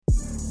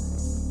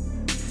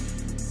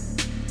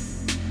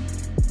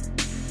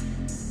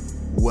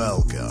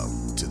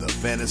Welcome to the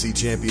Fantasy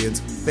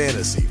Champions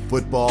Fantasy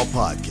Football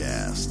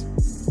Podcast.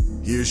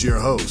 Here's your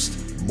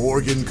host,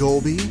 Morgan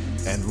Colby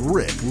and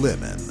Rick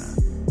Lemon.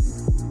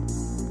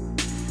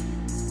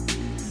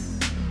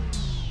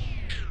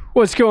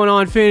 What's going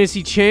on,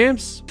 Fantasy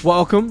Champs?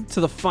 Welcome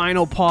to the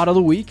final pod of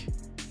the week.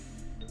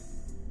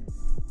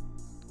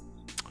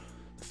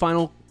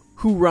 Final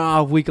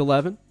hoorah of week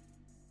 11.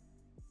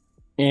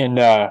 And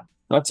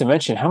not to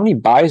mention, how many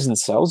buys and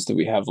sells do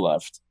we have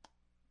left?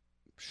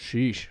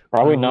 Sheesh.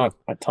 Probably not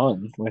a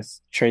ton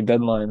with trade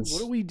deadlines. What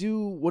do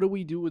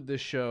we do with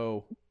this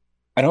show?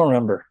 I don't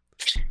remember.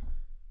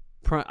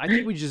 I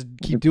think we just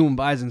keep doing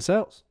buys and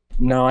sells.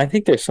 No, I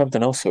think there's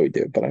something else that we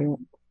do, but I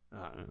don't.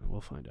 We'll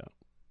find out.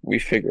 We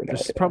figured it out.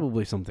 There's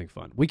probably something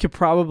fun. We could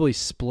probably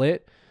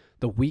split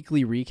the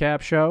weekly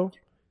recap show.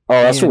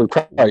 Oh, that's what we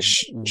probably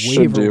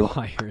should do.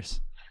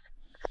 Wires.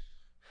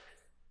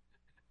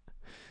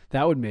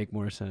 That would make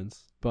more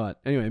sense. But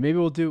anyway, maybe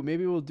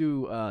we'll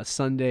do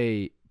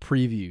Sunday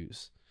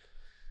previews.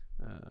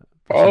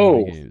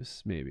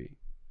 Games, maybe.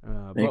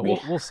 But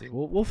we'll see.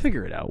 We'll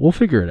figure it out.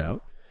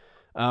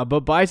 But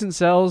buys and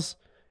sells,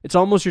 it's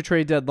almost your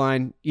trade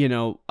deadline. You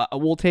know,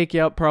 we'll take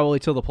you up probably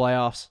till the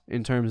playoffs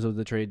in terms of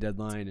the trade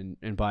deadline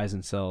and buys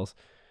and sells.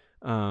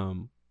 But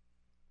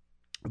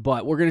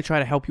we're going to try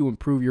to help you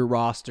improve your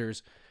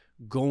rosters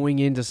going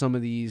into some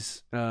of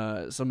these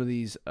trade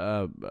deadlines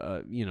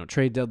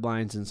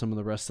and some of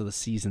the rest of the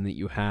season that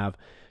you have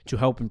to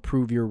help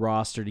improve your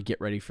roster to get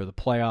ready for the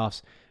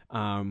playoffs.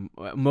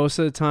 Most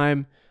of the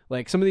time,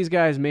 like some of these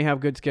guys may have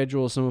good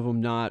schedules, some of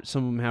them not.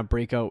 Some of them have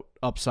breakout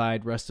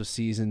upside, rest of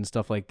season,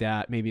 stuff like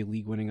that. Maybe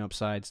league winning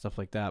upside, stuff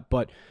like that.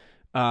 But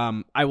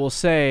I will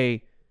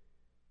say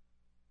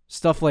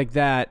stuff like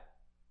that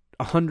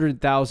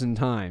 100,000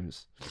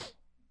 times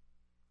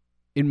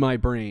in my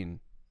brain,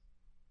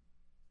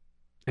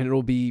 and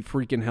it'll be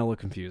freaking hella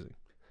confusing.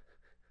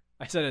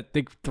 I said it, I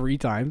think 3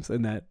 times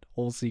in that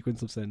whole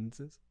sequence of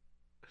sentences.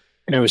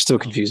 And it was still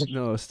confusing.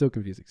 No, it was still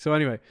confusing. So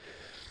anyway,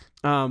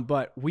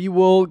 but we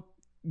will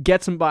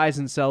get some buys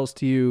and sells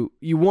to you.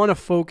 You want to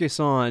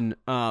focus on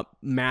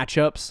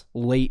matchups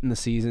late in the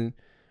season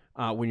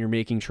when you're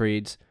making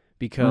trades,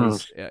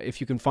 because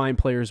if you can find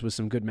players with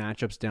some good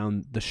matchups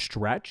down the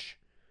stretch,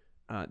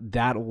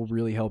 that will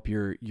really help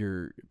your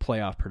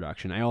playoff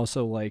production. I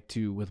also like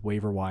to, with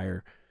waiver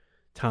wire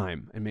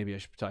time, and maybe I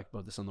should talk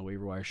about this on the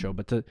waiver wire show,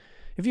 but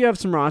if you have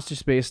some roster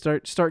space,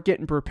 start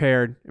getting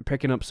prepared and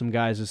picking up some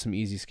guys with some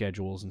easy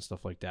schedules and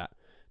stuff like that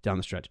down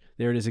the stretch.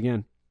 There it is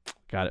again.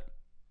 Got it.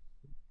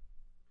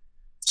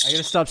 I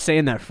gotta stop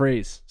saying that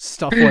phrase.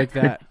 Stuff like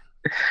that.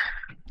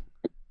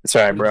 It's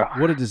all right, bro.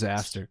 What a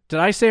disaster. Did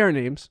I say our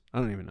names? I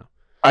don't even know.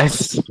 I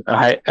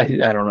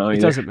don't know either.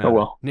 It doesn't matter. Oh,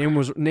 well.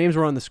 Names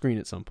were on the screen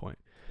at some point.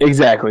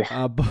 Exactly.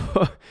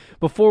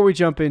 Before we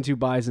jump into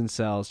buys and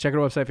sells, check out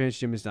our website,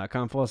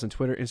 fantasychampions.com. Follow us on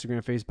Twitter,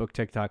 Instagram, Facebook,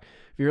 TikTok.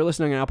 If you're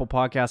listening on Apple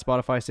Podcasts,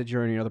 Spotify,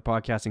 Stitcher, or any other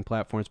podcasting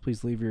platforms,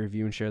 please leave your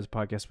review and share this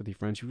podcast with your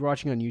friends. If you're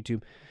watching on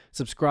YouTube,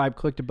 subscribe,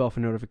 click the bell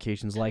for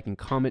notifications, like, and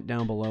comment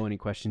down below any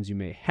questions you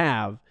may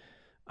have.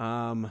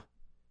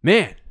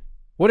 Man,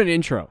 what an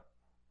intro.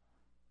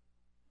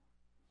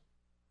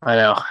 I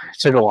know. It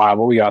took a while,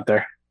 but we got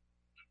there.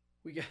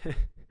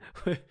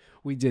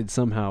 We did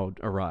somehow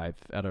arrive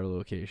at our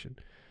location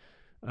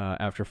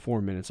after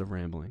 4 minutes of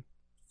rambling.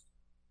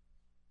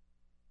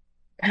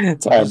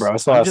 It's all right, bro.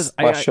 It's the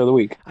last show of the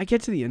week. I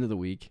get to the end of the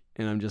week,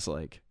 and I'm just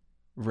like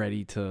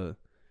ready to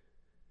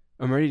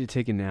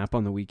take a nap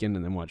on the weekend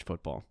and then watch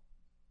football.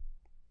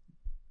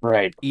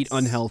 Right. Eat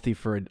unhealthy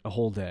for a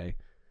whole day.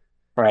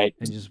 Right.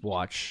 And just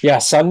watch. Yeah,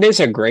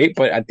 Sundays are great,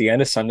 but at the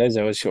end of Sundays,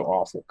 I always feel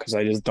awful because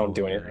I just don't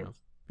do anything.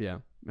 Yeah.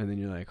 And then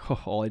you're like, oh,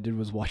 all I did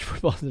was watch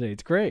football today.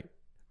 It's great.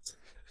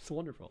 It's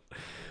wonderful.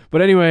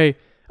 But anyway,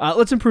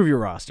 let's improve your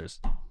rosters.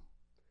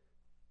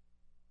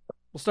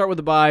 We'll start with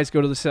the buys, go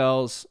to the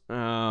sells,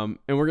 and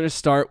we're going to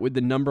start with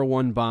the number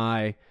one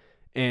buy.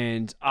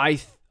 And I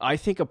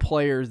think a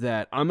player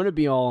that I'm going to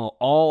be all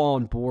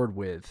on board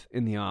with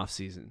in the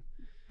offseason.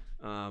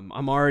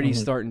 I'm already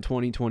starting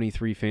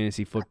 2023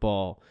 fantasy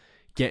football,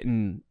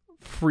 getting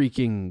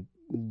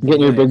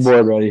your big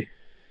board ready.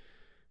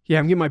 Yeah,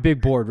 I'm getting my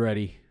big board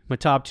ready, my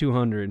top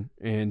 200,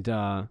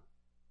 and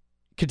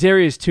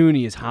Kadarius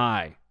Toney is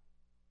high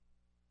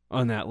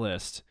on that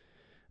list.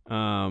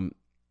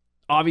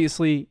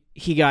 Obviously,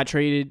 he got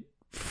traded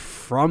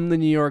from the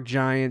New York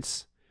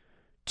Giants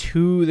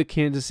to the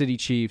Kansas City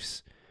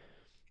Chiefs.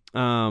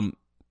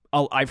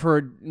 I've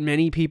heard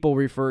many people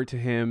refer to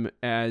him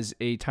as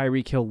a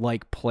Tyreek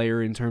Hill-like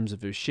player in terms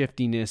of his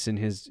shiftiness and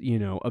his,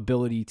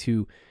 ability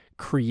to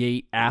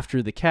create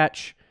after the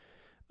catch.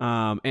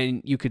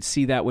 And you could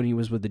see that when he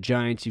was with the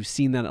Giants. You've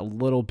seen that a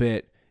little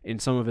bit in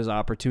some of his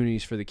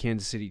opportunities for the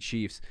Kansas City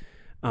Chiefs.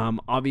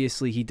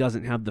 Obviously, he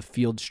doesn't have the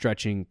field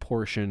stretching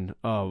portion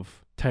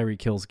of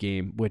Tyreek Hill's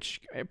game, which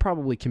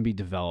probably can be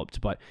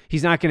developed, but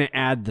he's not going to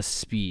add the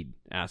speed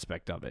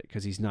aspect of it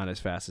because he's not as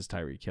fast as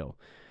Tyreek Hill.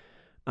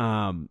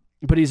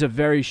 But he's a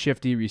very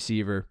shifty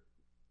receiver.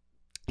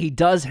 He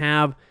does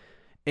have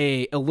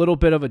a little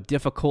bit of a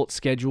difficult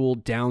schedule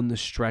down the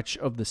stretch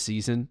of the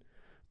season,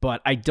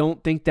 but I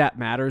don't think that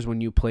matters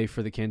when you play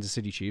for the Kansas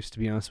City Chiefs, to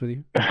be honest with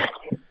you.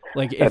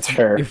 Like, That's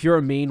fair. If you're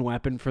a main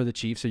weapon for the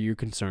Chiefs, are you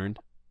concerned?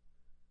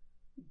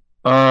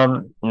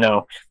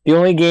 No. The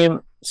only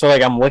game, so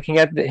like I'm looking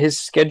at his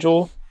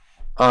schedule.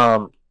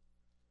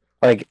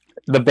 Like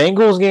the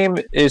Bengals game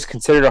is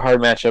considered a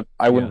hard matchup.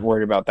 I wouldn't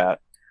worry about that.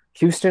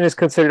 Houston is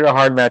considered a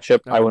hard matchup.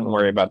 I wouldn't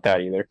worry about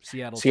that either.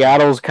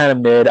 Seattle's kind of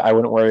mid. I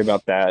wouldn't worry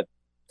about that.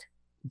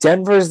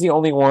 Denver is the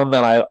only one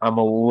that I'm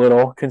a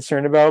little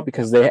concerned about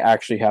because they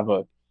actually have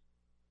a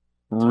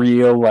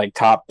real like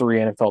top 3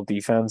 NFL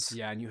defense.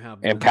 Yeah, and you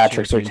have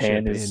Patrick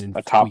Surtain is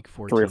a top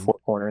 3 or 4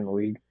 corner in the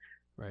league.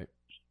 Right.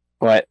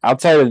 But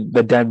outside of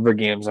the Denver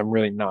games, I'm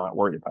really not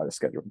worried about his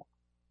schedule.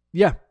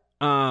 Yeah.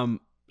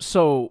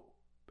 So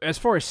as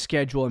far as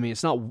schedule, I mean,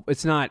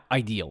 it's not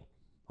ideal.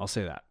 I'll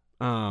say that.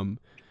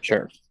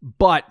 Sure.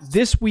 But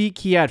this week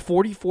he had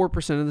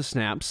 44% of the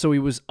snaps, so he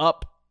was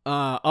up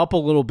a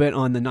little bit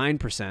on the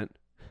 9%.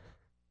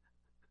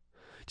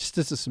 Just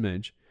a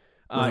smidge.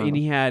 And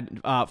he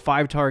had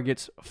 5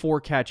 targets,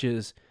 4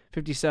 catches,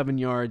 57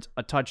 yards,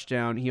 a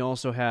touchdown. He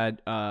also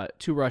had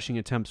 2 rushing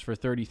attempts for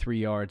 33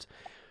 yards.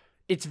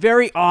 It's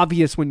very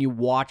obvious when you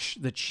watch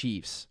the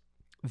Chiefs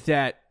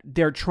that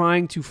they're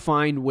trying to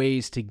find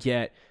ways to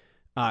get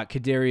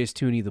Kadarius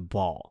Toney the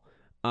ball.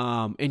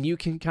 And you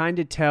can kind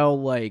of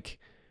tell, like,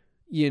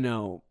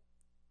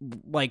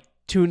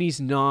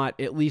 Toney's not,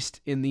 at least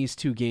in these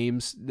 2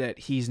 games, that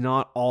he's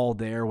not all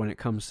there when it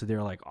comes to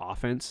their, like,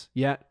 offense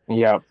yet.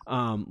 Yeah.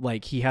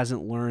 Like, he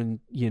hasn't learned,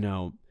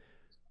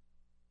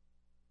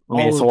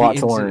 It's a lot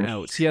to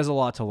learn. He has a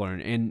lot to learn,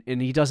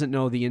 and he doesn't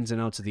know the ins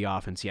and outs of the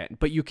offense yet.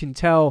 But you can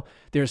tell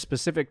there's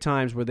specific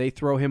times where they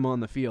throw him on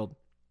the field,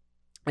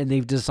 and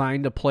they've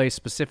designed a play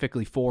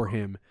specifically for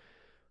him,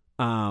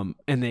 and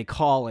they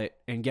call it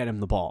and get him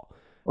the ball.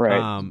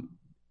 Right.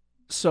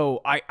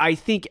 So I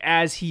think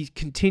as he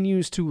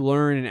continues to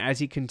learn and as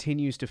he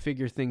continues to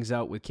figure things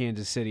out with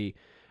Kansas City,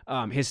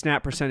 his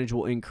snap percentage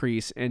will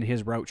increase and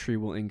his route tree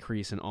will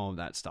increase and all of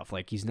that stuff.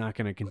 Like, he's not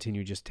going to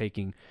continue just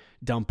taking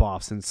dump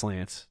offs and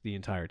slants the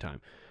entire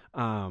time.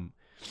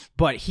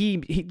 But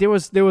there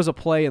was a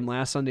play in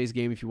last Sunday's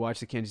game, if you watch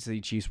the Kansas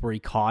City Chiefs, where he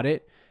caught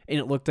it and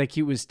it looked like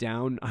he was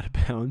down out of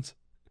bounds.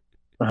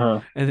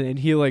 And then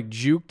he like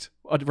juked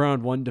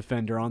around one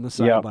defender on the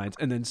sidelines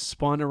and then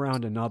spun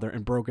around another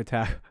and broke a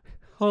tackle.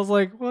 I was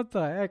like, what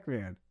the heck,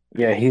 man?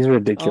 Yeah, he's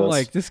ridiculous. I'm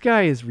like, this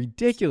guy is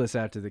ridiculous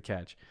after the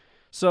catch.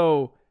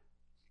 So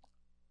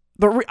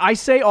I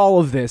say all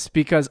of this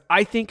because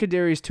I think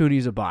Kadarius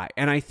Toney's a buy.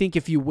 And I think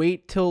if you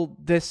wait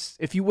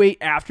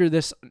after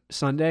this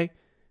Sunday,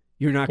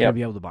 you're not going to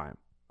be able to buy him.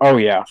 Oh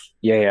yeah.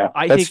 Yeah.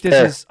 I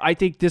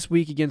think this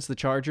week against the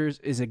Chargers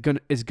is going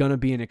to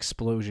be an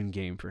explosion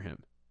game for him.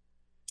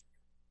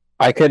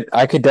 I could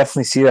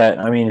definitely see that.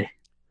 I mean,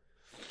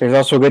 there's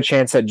also a good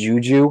chance that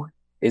Juju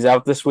is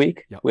out this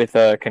week with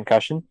a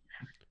concussion.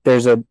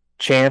 There's a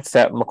chance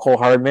that McCole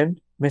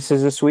Hardman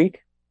misses this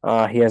week.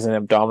 He has an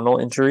abdominal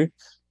injury,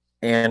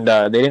 and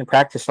they didn't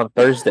practice on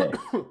Thursday.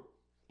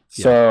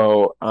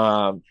 So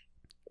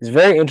it's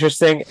very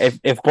interesting.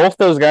 If both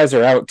those guys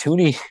are out,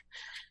 Toney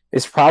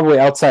is probably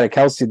outside of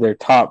Kelsey their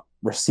top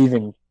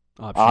receiving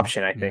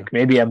option I think.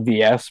 Maybe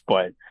MVS,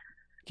 but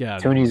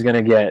Toney's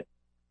going to get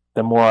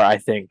the more, I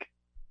think,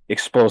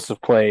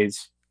 explosive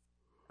plays,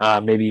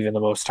 maybe even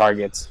the most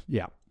targets.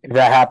 Yeah. If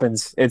that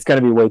happens, it's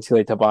going to be way too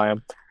late to buy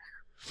him.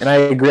 And I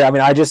agree. I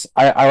mean, I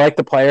like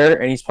the player,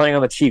 and he's playing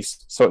on the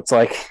Chiefs, so it's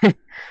like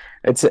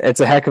it's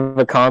a heck of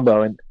a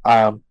combo, and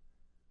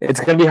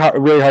it's going to be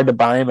really hard to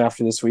buy him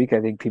after this week.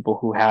 I think people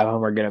who have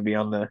him are going to be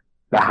on the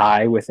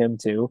high with him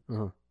too.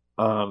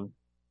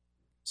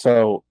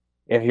 So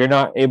if you're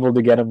not able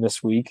to get him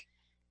this week,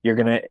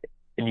 and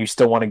you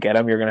still want to get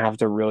him, you're going to have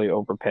to really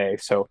overpay.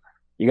 So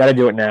you got to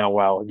do it now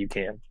while you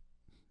can.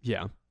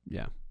 Yeah.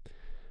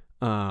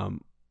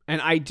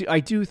 And I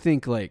do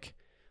think like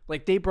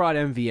they brought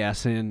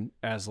MVS in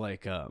as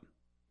like a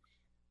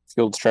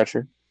field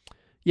stretcher.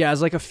 Yeah,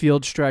 as like a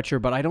field stretcher,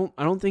 but I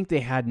don't think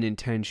they had an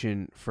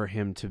intention for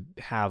him to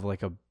have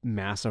like a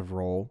massive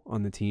role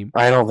on the team.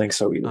 I don't think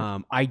so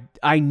either.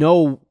 I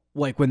know,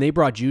 like, when they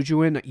brought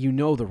Juju in, you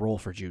know the role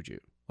for Juju,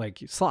 like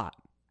slot.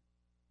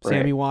 Right.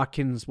 Sammy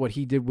Watkins, what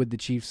he did with the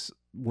Chiefs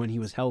when he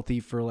was healthy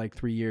for like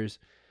 3 years.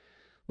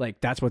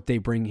 Like, that's what they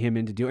bring him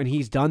in to do. And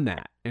he's done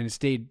that and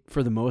stayed,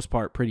 for the most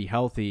part, pretty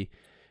healthy.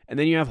 And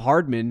then you have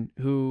Hardman,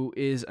 who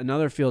is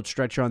another field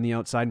stretcher on the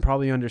outside and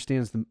probably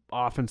understands the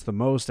offense the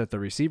most at the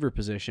receiver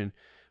position.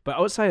 But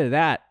outside of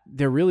that,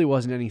 there really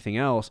wasn't anything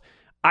else.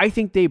 I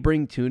think they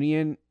bring Toney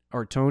in,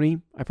 or Tony,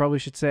 I probably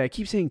should say. I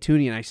keep saying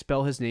Toney, and I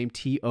spell his name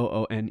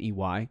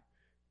Tooney.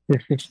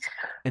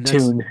 And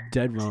that's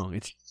dead wrong.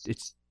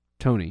 It's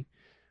Tony.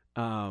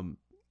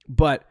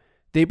 But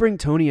they bring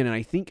Toney in, and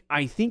I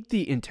think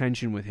the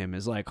intention with him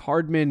is like,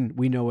 Hardman,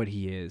 we know what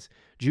he is.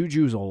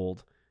 Juju's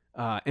old.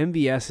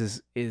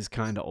 MVS is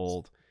kind of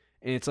old.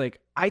 And it's like,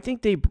 I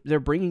think they're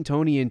bringing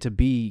Toney in to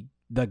be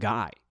the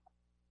guy.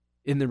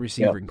 in the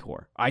receiving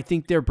core. I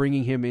think they're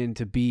bringing him in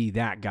to be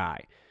that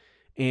guy.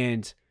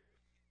 And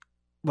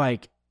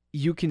like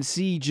you can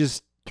see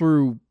just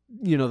through,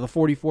 the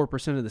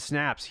 44% of the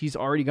snaps, he's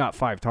already got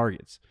 5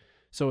 targets.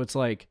 So it's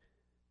like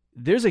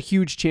there's a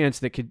huge chance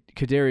that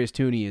Kadarius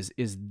Toney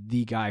is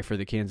the guy for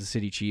the Kansas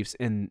City Chiefs.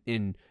 And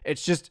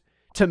it's just,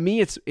 to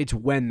me, it's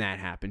when that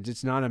happens.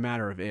 It's not a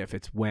matter of if,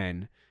 it's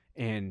when.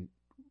 And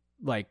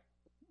like,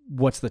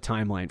 what's the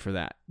timeline for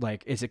that?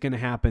 Like, is it going to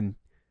happen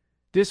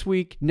this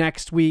week,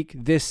 next week,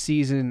 this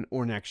season,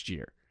 or next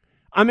year?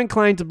 I'm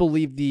inclined to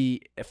believe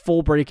the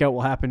full breakout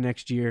will happen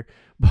next year,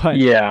 but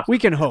we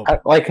can hope.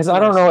 Because I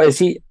don't know, is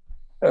he?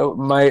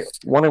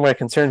 One of my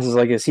concerns is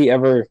like, is he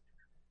ever,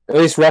 at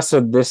least rest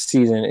of this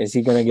season, is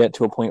he going to get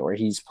to a point where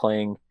he's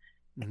playing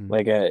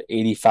like a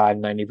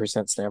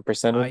 85-90% snap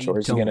percentage, or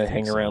is he going to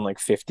hang around like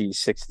 50,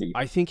 60?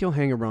 I think he'll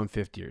hang around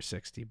 50 or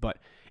 60. But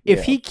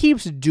if he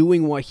keeps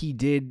doing what he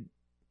did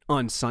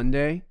on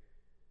Sunday,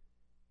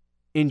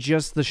 in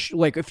just the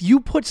like, if you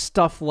put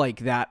stuff like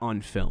that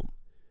on film,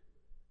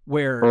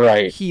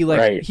 where he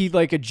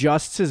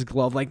adjusts his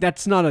glove, like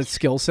that's not a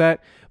skill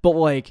set, but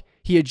like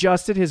he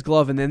adjusted his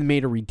glove and then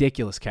made a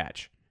ridiculous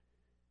catch,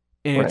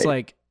 and it's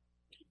like,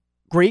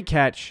 great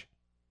catch.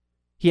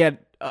 He had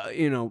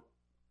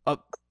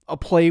a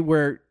play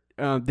where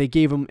they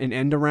gave him an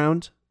end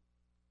around,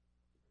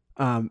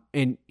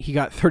 and he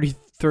got 30,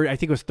 I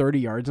think it was 30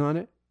 yards on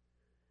it.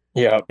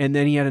 Yeah. And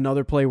then he had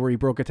another play where he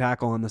broke a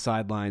tackle on the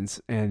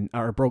sidelines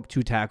or broke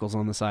 2 tackles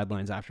on the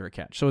sidelines after a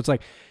catch. So it's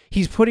like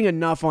he's putting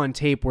enough on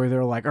tape where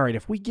they're like, all right,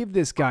 if we give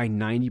this guy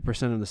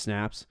 90% of the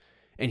snaps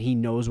and he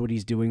knows what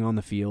he's doing on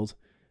the field,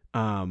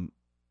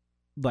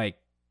 like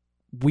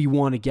we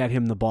want to get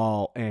him the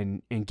ball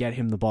and get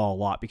him the ball a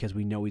lot because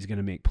we know he's going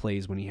to make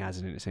plays when he has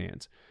it in his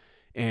hands.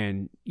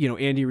 And,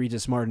 Andy Reid's a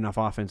smart enough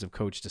offensive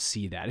coach to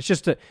see that. It's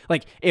just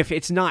like, if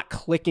it's not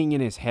clicking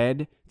in his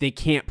head, they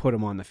can't put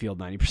him on the field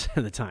 90%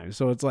 of the time.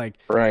 So it's like,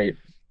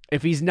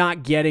 if he's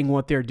not getting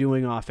what they're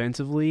doing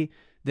offensively,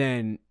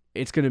 then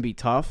it's going to be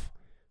tough.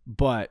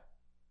 But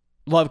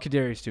love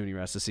Kadarius Toney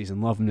rest of the season.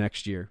 Love him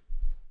next year.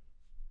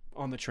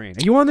 On the train.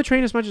 Are you on the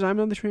train as much as I'm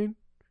on the train?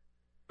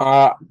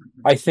 I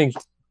think,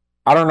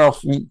 I don't know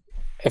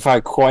if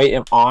I quite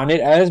am on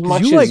it as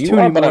much as you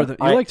are, but you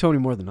like Toney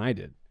more than I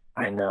did.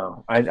 I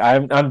know.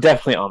 I'm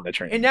definitely on the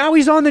train. And now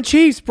he's on the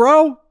Chiefs,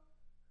 bro.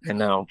 I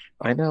know.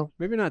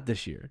 Maybe not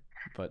this year,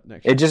 but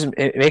next year.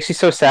 It makes me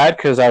so sad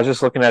because I was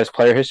just looking at his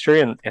player history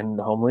in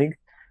the home league.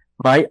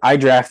 I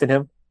drafted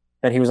him,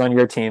 and he was on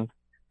your team,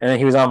 and then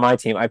he was on my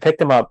team. I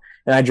picked him up,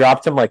 and I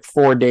dropped him like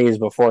 4 days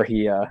before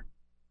he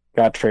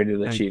got traded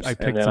to the Chiefs.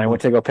 And then I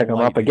went to go pick him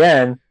up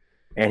again,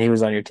 and he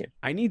was on your team.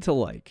 I need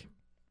to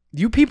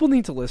you people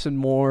need to listen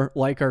more,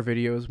 like our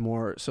videos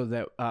more, so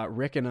that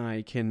Rick and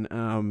I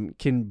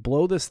can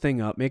blow this thing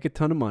up, make a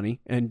ton of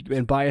money,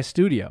 and buy a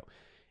studio.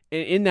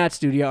 In that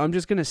studio, I'm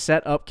just going to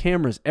set up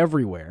cameras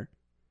everywhere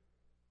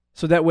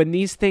so that when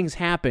these things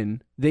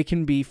happen, they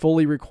can be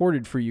fully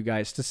recorded for you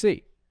guys to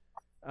see.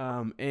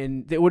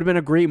 And it would have been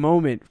a great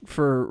moment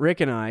for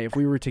Rick and I if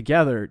we were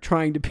together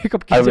trying to pick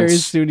up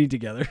Kadarius Toney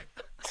together.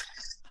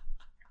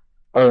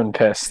 I'm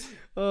pissed.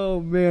 Oh,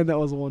 man, that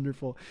was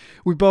wonderful.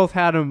 We both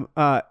had him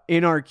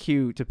in our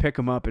queue to pick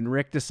him up, and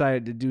Rick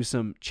decided to do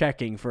some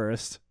checking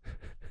first.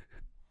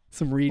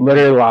 Some reading.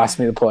 Literally lost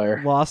me the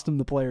player. Lost him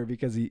the player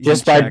because he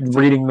just by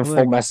reading the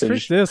full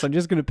message. I'm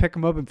just going to pick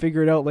him up and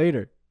figure it out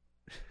later.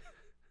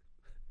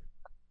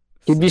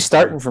 He'd be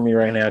starting for me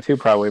right now, too,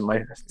 probably,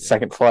 my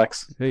second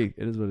flex. Hey,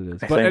 it is what it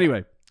is. But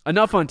anyway,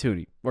 enough on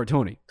Toney, or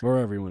Tony,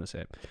 wherever you want to say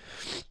it.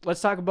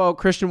 Let's talk about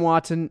Christian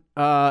Watson,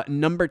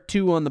 number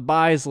 2 on the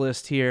buys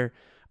list here.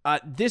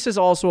 This is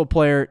also a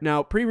player.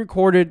 Now,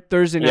 pre-recorded,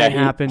 Thursday night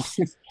happened,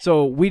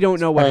 so we don't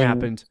know what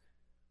happened.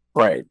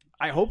 Right.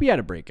 I hope he had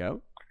a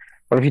breakout.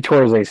 What if he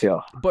tore his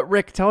ACL? But,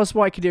 Rick, tell us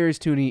why Kadarius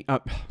Toney...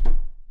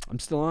 I'm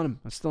still on him.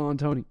 I'm still on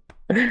Tony.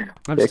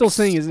 I'm still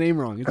saying his name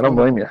wrong. I don't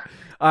blame you.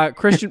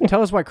 Christian,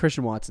 tell us why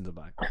Christian Watson's a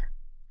buy.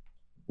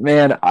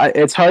 Man,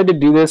 it's hard to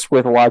do this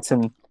with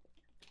Watson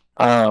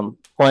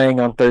playing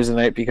on Thursday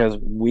night because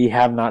we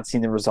have not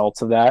seen the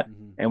results of that,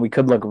 and we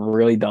could look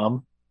really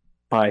dumb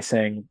by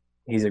saying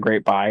he's a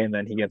great buy, and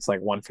then he gets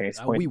like 1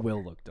 fantasy point. We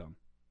will look dumb.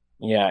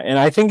 Yeah, and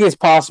I think it's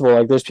possible.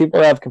 Like, there's people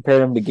that have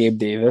compared him to Gabe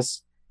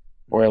Davis,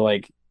 where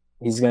like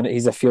he's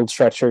a field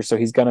stretcher, so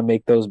he's gonna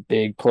make those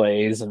big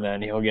plays, and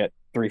then he'll get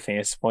 3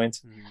 fantasy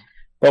points.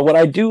 But what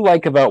I do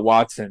like about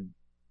Watson,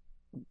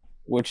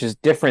 which is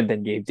different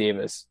than Gabe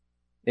Davis,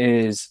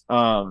 is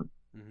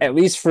at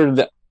least for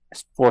the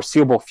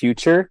foreseeable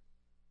future,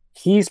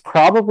 he's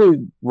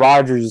probably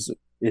Rodgers'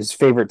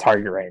 favorite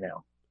target right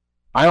now.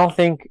 I don't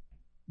think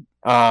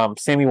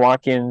Sammy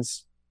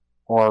Watkins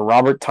or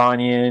Robert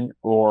Tonyan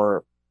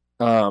or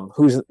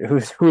who's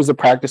the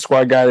practice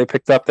squad guy they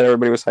picked up that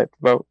everybody was hyped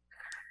about?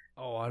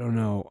 Oh, I don't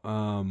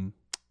know.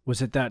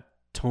 Was it that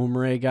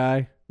Tomre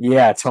guy?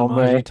 Yeah,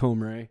 Tomre.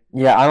 Tomre.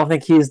 Yeah, I don't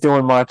think he's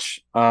doing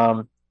much.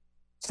 So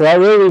that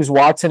really leaves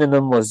Watson and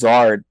then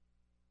Lazard.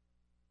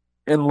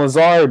 And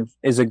Lazard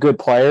is a good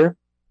player,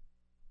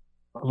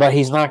 but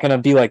he's not going to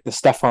be like the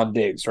Stephon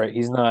Diggs, right?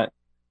 He's not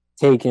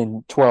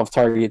taking 12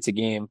 targets a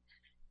game.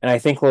 And I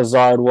think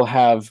Lazard will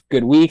have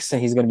good weeks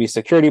and he's going to be a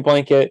security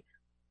blanket,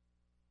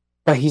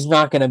 but he's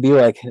not going to be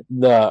like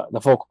the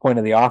focal point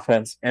of the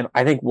offense. And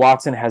I think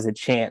Watson has a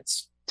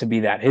chance to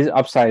be that. His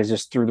upside is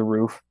just through the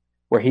roof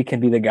where he can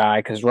be the guy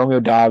because Romeo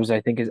Doubs,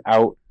 I think, is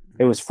out.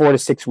 It was 4 to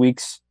 6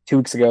 weeks 2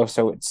 weeks ago,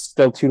 so it's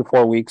still 2 to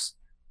 4 weeks,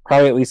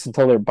 probably at least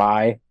until they're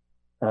bye.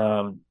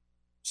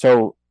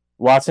 So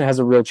Watson has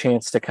a real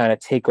chance to kind of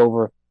take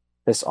over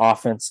this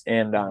offense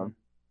and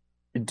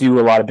do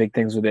a lot of big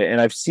things with it.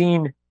 And I've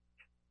seen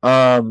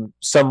some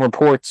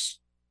reports,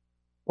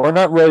 or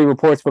not really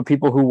reports, but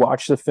people who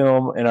watch the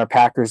film and are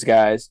Packers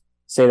guys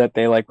say that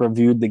they like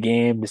reviewed the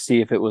game to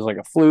see if it was like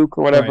a fluke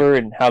or whatever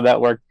and how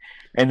that worked.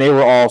 And they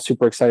were all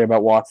super excited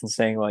about Watson,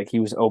 saying like he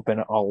was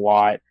open a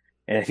lot.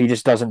 And if he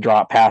just doesn't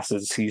drop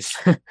passes, he's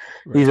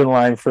he's in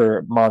line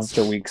for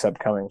monster weeks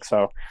upcoming.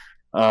 So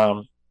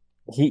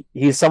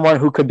he's someone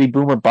who could be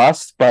boom or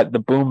bust, but the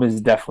boom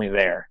is definitely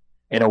there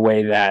in a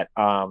way that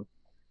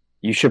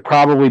you should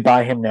probably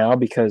buy him now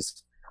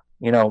because,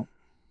 you know,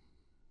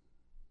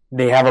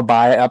 they have a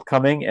bye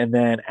upcoming. And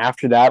then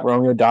after that,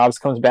 Romeo Doubs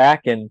comes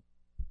back and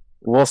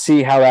we'll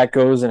see how that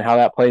goes and how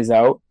that plays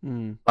out.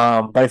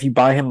 But if you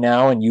buy him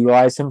now and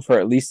utilize him for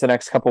at least the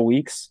next couple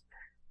weeks,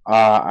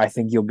 I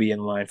think you'll be in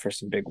line for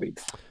some big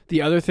weeks.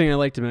 The other thing I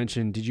like to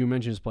mention, did you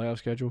mention his playoff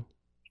schedule?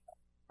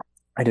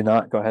 I did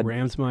not. Go ahead.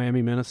 Rams,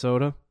 Miami,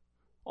 Minnesota.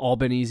 All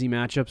been easy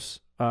matchups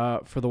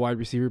for the wide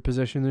receiver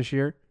position this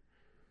year.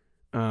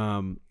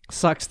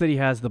 Sucks that he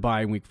has the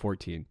bye in week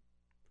 14.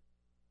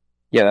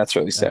 Yeah, that's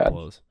really sad.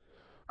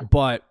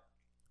 But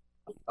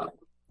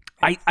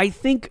I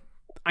think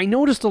I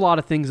noticed a lot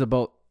of things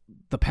about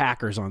the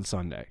Packers on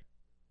Sunday.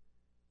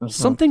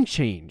 Something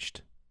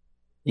changed.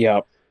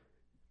 Yeah.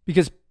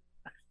 Because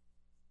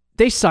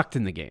they sucked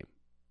in the game.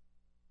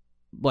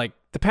 Like,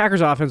 the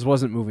Packers offense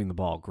wasn't moving the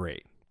ball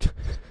great.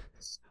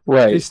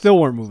 Right. They still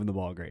weren't moving the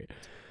ball great.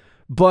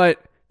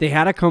 But they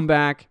had a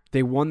comeback.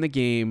 They won the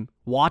game.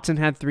 Watson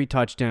had 3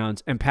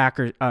 touchdowns, and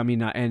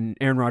and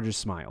Aaron Rodgers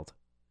smiled.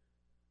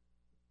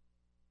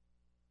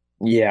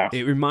 Yeah.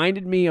 It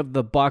reminded me of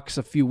the Bucs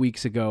a few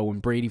weeks ago when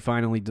Brady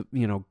finally,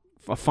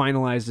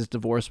 finalized his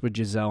divorce with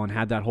Giselle and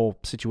had that whole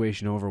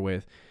situation over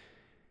with.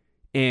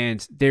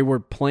 And they were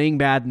playing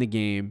bad in the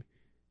game,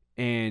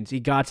 and he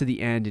got to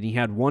the end, and he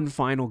had one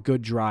final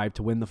good drive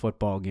to win the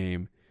football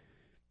game.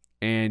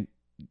 And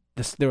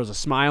there was a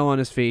smile on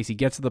his face. He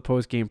gets to the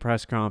post-game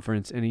press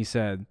conference, and he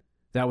said,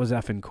 "That was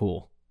effing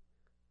cool."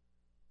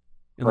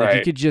 And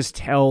you could just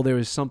tell there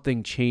was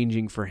something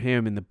changing for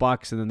him in the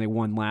Bucs, and then they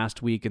won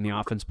last week, and the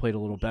offense played a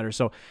little better.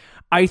 So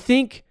I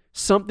think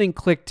something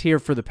clicked here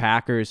for the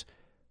Packers,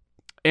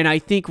 and I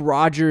think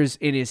Rodgers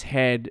in his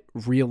head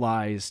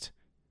realized,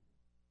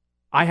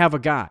 I have a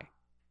guy.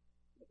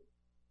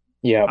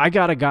 Yeah. I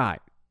got a guy.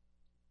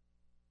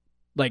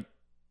 Like,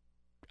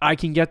 I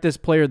can get this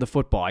player the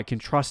football. I can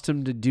trust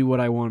him to do what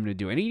I want him to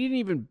do. And he didn't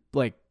even,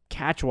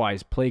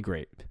 catch-wise play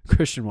great.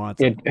 Christian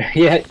Watson.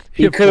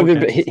 He could have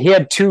been. He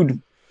had 2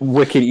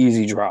 wicked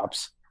easy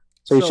drops.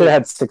 So he should have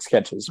had 6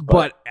 catches.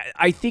 But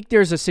I think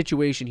there's a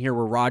situation here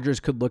where Rodgers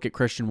could look at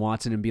Christian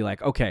Watson and be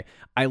like, okay,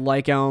 I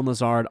like Allen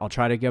Lazard. I'll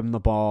try to give him the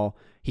ball.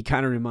 He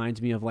kind of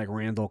reminds me of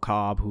Randall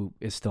Cobb, who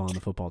is still on the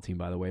football team,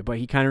 by the way. But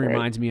he kind of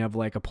reminds me of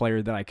a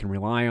player that I can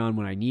rely on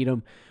when I need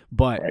him.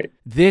 But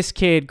this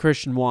kid,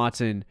 Christian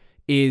Watson,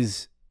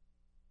 he's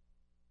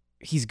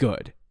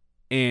good.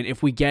 And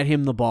if we get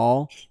him the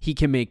ball, he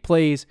can make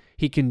plays.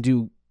 He can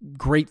do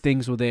great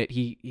things with it.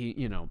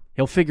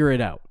 He'll figure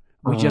it out.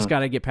 We just got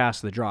to get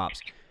past the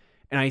drops.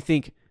 And I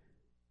think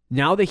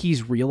now that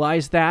he's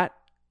realized that,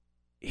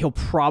 he'll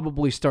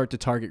probably start to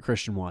target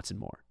Christian Watson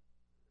more.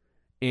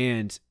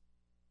 And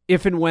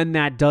if and when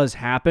that does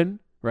happen,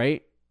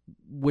 right,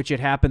 which it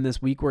happened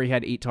this week where he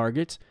had 8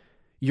 targets,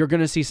 you're going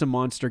to see some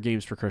monster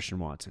games for Christian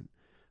Watson.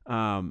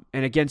 And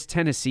against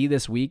Tennessee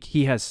this week,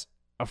 he has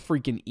a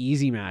freaking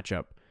easy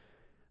matchup.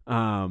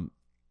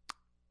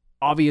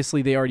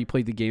 Obviously, they already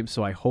played the game,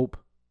 so I hope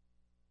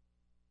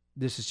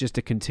this is just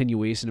a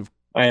continuation of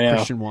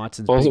Christian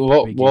Watson's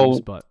big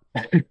games. But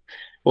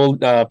we'll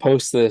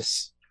post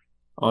this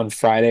on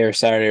Friday or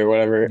Saturday or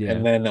whatever,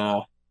 and then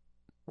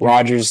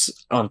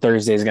Rodgers on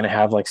Thursday is going to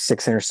have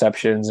 6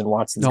 interceptions, and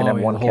Watson's going to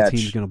have 1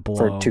 catch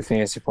for 2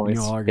 fantasy points.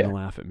 You all are going to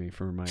laugh at me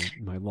for my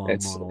long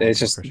monologue. It's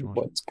just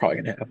what's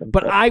probably going to happen.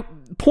 But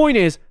point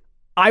is,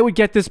 I would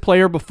get this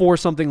player before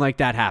something like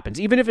that happens.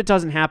 Even if it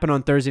doesn't happen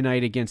on Thursday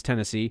night against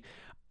Tennessee,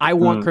 I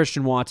want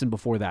Christian Watson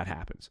before that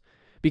happens.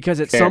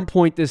 Because at some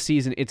point this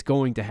season, it's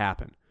going to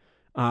happen.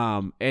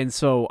 And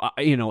so,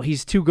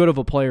 he's too good of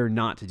a player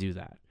not to do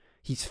that.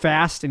 He's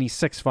fast and he's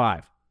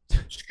 6'5".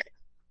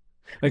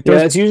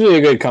 That's usually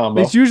a good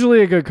combo. It's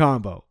usually a good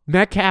combo.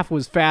 Metcalf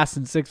was fast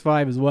and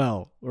 6'5" as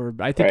well. Or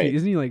I think,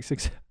 isn't he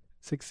 6'6"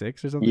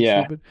 or something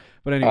stupid?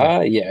 But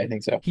anyway. I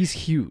think so. He's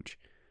huge.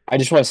 I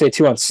just want to say,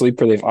 too, on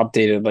Sleeper, they've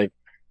updated,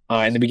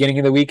 in the beginning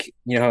of the week,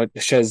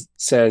 it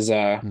says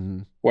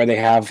where they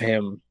have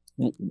him,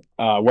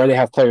 where they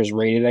have players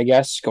rated, I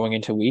guess, going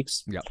into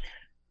weeks.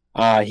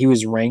 Yeah. He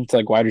was ranked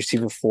like wide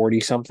receiver 40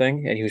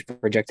 something, and he was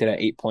projected at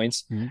 8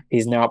 points. Mm-hmm.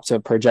 He's now up to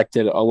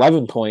projected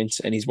 11 points,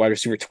 and he's wide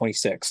receiver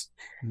 26.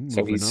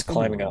 So he's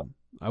climbing up.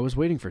 I was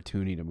waiting for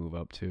Tooney to move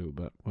up too,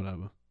 but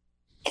whatever.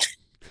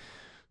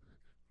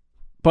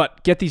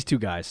 But get these two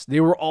guys. They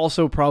were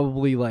also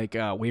probably like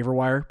waiver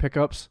wire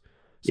pickups.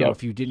 So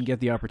if you didn't get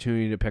the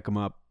opportunity to pick them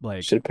up,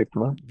 like should have picked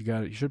them up.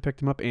 You should have picked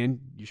them up, and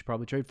you should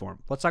probably trade for him.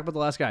 Let's talk about the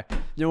last guy.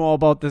 You know all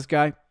about this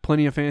guy.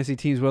 Plenty of fantasy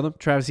teams with him.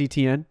 Travis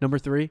Etienne, number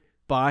 3.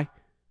 Buy.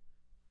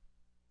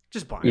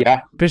 Just buy him.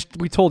 Yeah.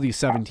 We told you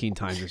 17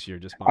 times this year.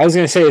 Just buy him. I was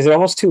going to say, is it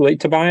almost too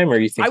late to buy him, or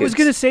you think? I was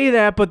going to say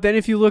that, but then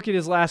if you look at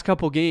his last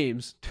couple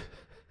games.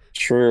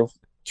 True.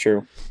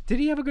 Did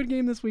he have a good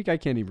game this week? I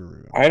can't even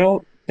remember. I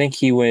don't think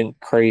he went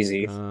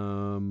crazy.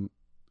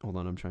 Hold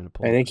on, I'm trying to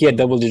pull. I think he had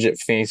double-digit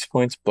fantasy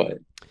points, but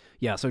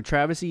yeah. So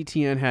Travis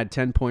Etienne had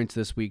 10 points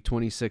this week,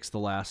 26 the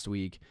last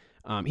week.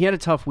 He had a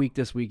tough week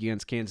this week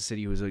against Kansas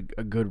City, who was a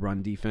good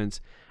run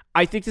defense.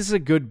 I think this is a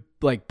good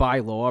buy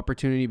low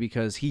opportunity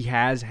because he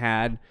has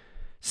had,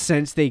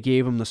 since they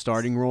gave him the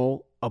starting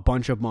role, a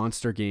bunch of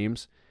monster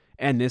games,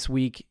 and this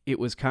week it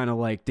was kind of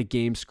like the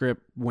game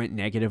script went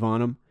negative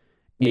on him.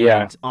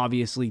 And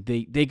obviously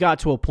they got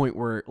to a point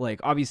where, like,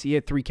 obviously he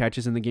had 3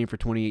 catches in the game for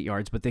 28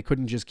 yards, but they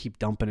couldn't just keep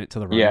dumping it to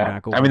the running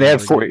back. I mean, they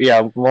had 40.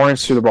 Yeah,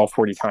 Lawrence threw the ball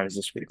 40 times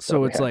this week.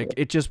 So it's like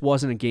it just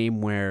wasn't a game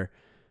where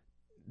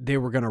they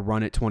were going to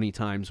run it 20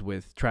 times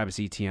with Travis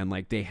Etienne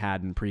like they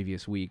had in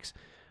previous weeks.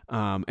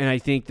 And I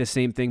think the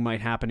same thing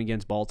might happen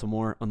against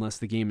Baltimore unless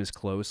the game is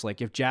close. Like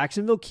if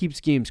Jacksonville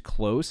keeps games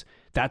close,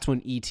 that's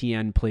when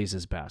Etienne plays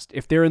his best.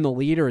 If they're in the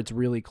lead or it's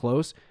really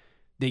close,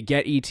 they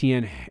get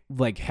Etienne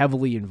like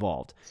heavily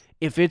involved.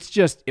 If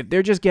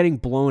they're just getting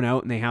blown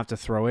out and they have to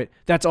throw it,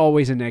 that's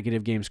always a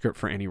negative game script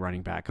for any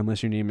running back,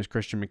 unless your name is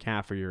Christian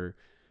McCaffrey or,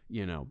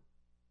 I'm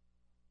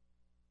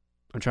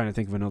trying to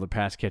think of another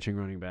pass catching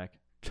running back.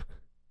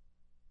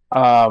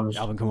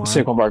 Alvin Kamara.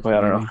 Saquon Barkley,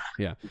 I don't know.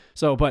 Yeah.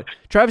 So, but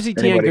Travis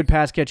Etienne, good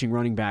pass catching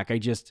running back.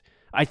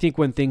 I think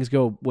when things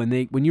go,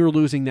 when you're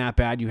losing that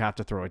bad, you have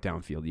to throw it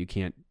downfield. You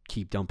can't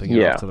keep dumping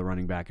it off to the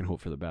running back and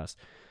hope for the best.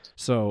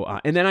 So,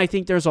 and then I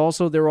think there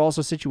were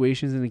also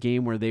situations in the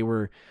game where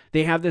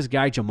they have this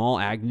guy, Jamal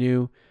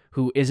Agnew,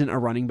 who isn't a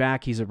running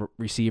back. He's a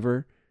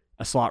receiver,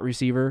 a slot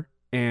receiver.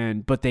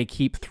 But they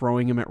keep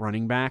throwing him at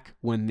running back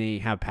when they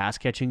have pass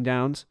catching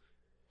downs.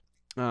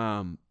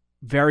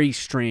 Very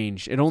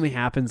strange. It only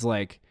happens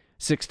like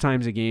 6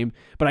 times a game.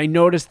 But I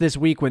noticed this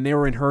week when they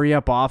were in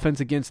hurry-up offense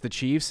against the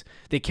Chiefs,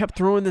 they kept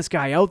throwing this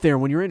guy out there.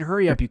 When you're in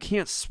hurry-up, you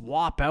can't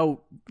swap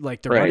out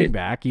like the running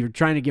back. You're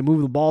trying to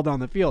move the ball down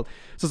the field.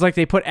 So it's like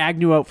they put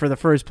Agnew out for the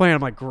first play, and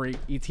I'm like, great,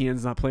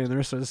 Etienne's not playing the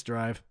rest of this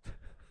drive.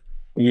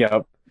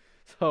 Yep.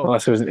 So,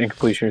 unless it was an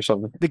incompletion or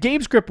something. The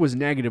game script was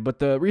negative, but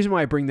the reason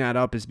why I bring that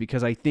up is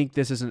because I think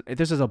this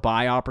is a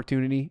buy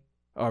opportunity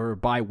or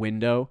buy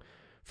window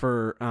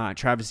for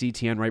Travis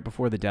Etienne right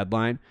before the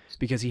deadline,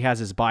 because he has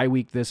his bye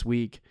week this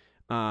week,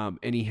 and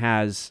he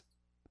has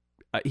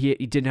he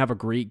didn't have a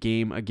great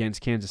game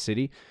against Kansas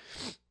City.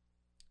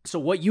 So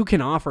what you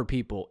can offer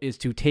people is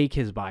to take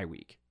his bye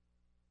week.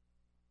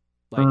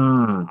 Like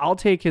I'll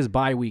take his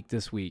bye week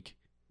this week,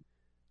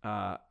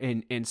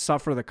 and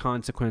suffer the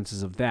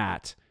consequences of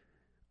that,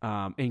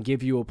 and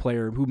give you a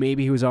player who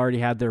who's already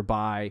had their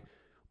bye,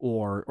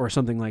 or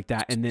something like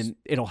that, and then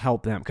it'll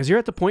help them because you're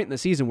at the point in the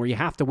season where you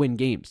have to win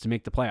games to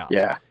make the playoffs.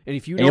 Yeah, and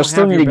if you'll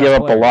still need to give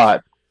up a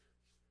lot,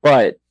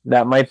 but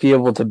that might be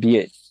able to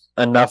be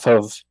enough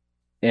of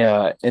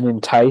an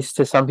entice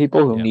to some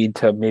people who need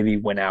to maybe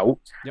win out.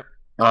 Yep.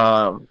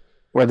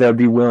 Where they'll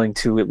be willing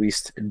to at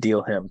least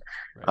deal him.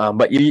 Right.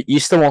 But you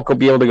still won't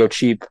be able to go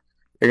cheap.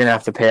 You're gonna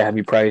have to pay a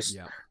heavy price.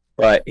 Yeah.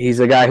 But he's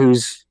a guy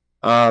who's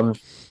at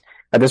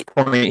this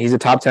point he's a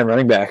top 10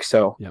 running back.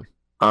 So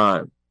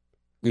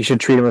you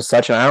should treat him as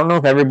such. And I don't know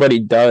if everybody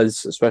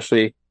does,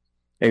 especially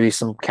maybe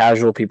some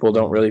casual people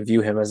don't really view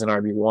him as an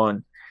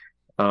RB1,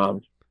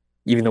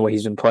 even the way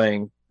he's been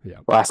playing the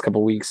last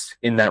couple of weeks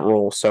in that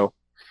role. So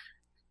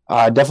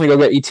definitely go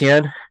get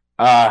Etienne.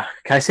 Can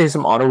I say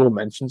some honorable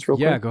mentions real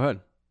quick? Yeah, go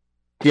ahead.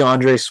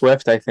 DeAndre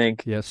Swift, I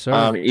think. Yes,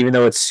 sir. Even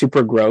though it's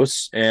super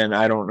gross, and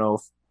I don't know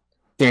if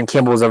Dan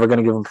Campbell is ever going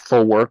to give him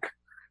full work,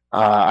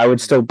 I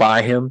would still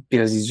buy him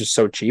because he's just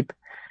so cheap.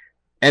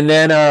 And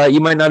then you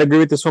might not agree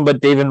with this one, but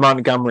David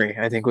Montgomery.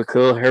 I think with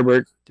Khalil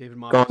Herbert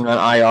going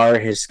on IR,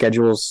 his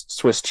schedule's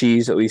Swiss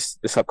cheese, at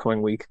least this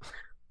upcoming week.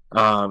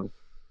 I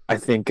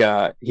think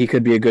he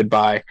could be a good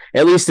buy.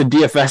 At least a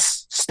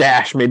DFS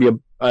stash, maybe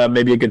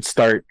a good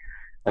start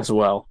as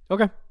well.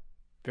 Okay,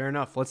 fair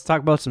enough. Let's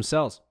talk about some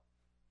sells.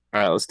 All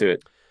right, let's do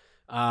it.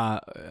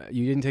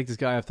 You didn't take this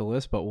guy off the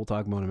list, but we'll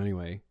talk about him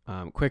anyway.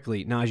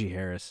 Quickly, Najee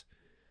Harris.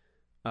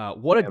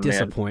 What a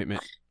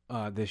disappointment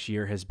this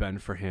year has been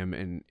for him,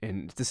 and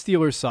the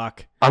Steelers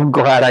suck. I'm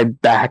glad I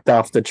backed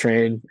off the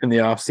train in the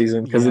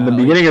offseason because in the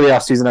beginning of the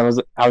offseason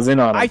I was in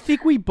on him. I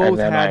think we both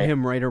had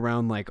him right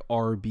around like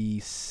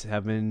RB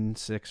 7,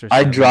 6, or 7.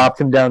 I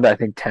dropped him down to I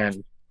think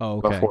 10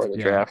 before the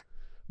draft.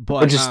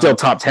 But, which is still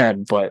top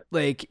 10. But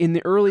like in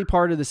the early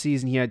part of the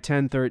season, he had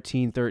 10,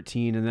 13,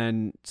 13, and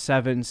then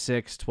 7,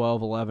 6,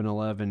 12, 11,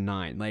 11,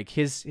 9. Like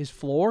his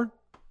floor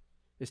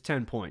is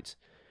 10 points.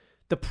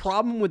 The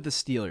problem with the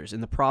Steelers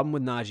and the problem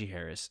with Najee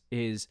Harris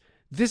is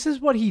this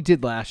is what he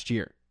did last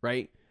year,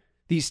 right?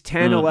 These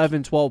 10,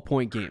 11,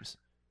 12-point games.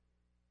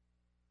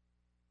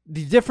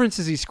 The difference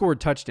is he scored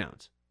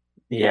touchdowns.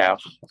 Yeah.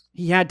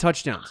 He had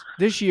touchdowns.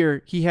 This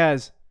year, he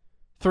has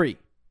 3.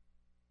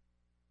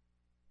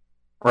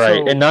 Right.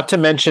 So, and not to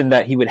mention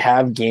that he would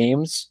have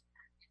games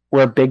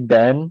where Big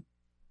Ben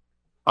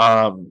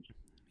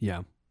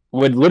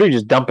would literally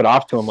just dump it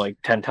off to him like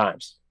 10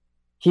 times.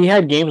 He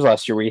had games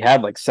last year where he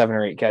had like 7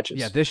 or 8 catches.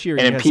 Yeah, this year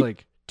he has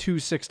like 2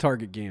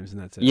 6-target games,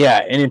 and that's it.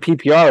 Yeah, and in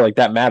PPR, like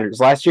that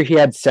matters. Last year he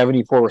had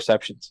 74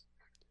 receptions.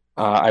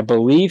 I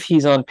believe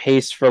he's on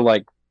pace for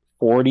like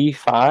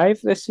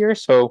 45 this year,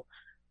 so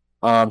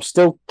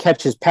still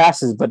catches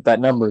passes, but that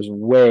number is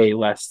way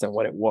less than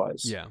what it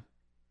was. Yeah.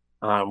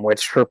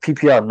 Which for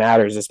PPR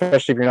matters,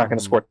 especially if you're not going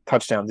to score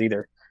touchdowns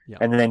either. Yeah.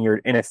 And then you're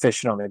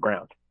inefficient on the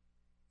ground.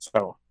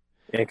 So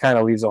it kind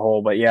of leaves a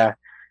hole. But yeah,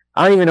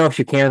 I don't even know if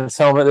you can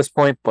sell him at this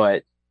point,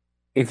 but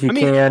if you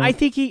can, I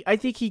think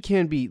he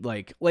can be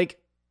like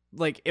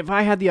if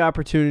I had the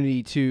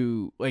opportunity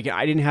to, like,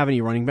 I didn't have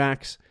any running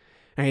backs,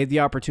 and I had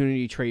the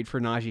opportunity to trade for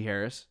Najee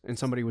Harris, and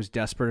somebody was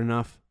desperate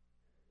enough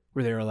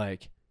where they were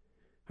like,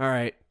 all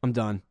right, I'm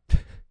done.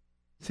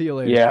 See you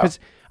later. Yeah.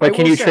 But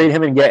can you trade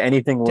him and get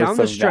anything worth down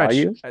the stretch,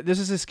 value? This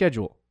is his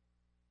schedule: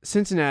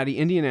 Cincinnati,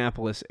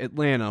 Indianapolis,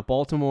 Atlanta,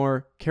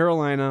 Baltimore,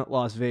 Carolina,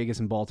 Las Vegas,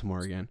 and Baltimore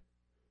again.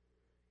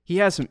 He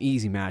has some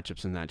easy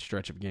matchups in that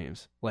stretch of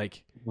games.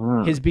 Like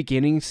his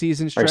beginning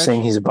season stretch. Are you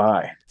saying he's a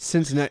buy?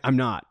 Cincinnati. I'm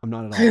not at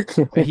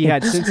all. But he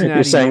had Cincinnati.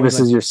 You're saying this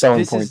is your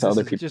selling point to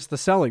other people. Just the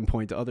selling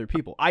point to other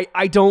people.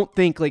 I don't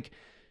think like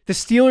the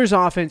Steelers'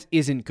 offense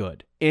isn't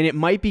good, and it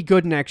might be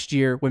good next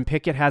year when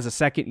Pickett has a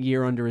second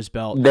year under his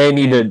belt. They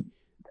need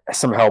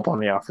some help on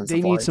the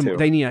offensive line too.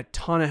 They need a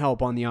ton of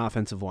help on the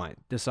offensive line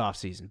this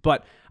offseason.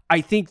 But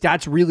I think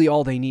that's really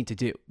all they need to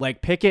do.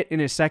 Like Pickett in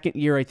his second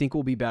year, I think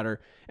will be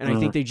better, and I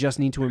think they just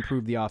need to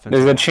improve the offense.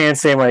 There's a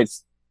chance they might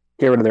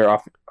get rid of their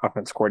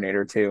offense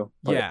coordinator too.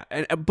 But.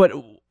 Yeah, but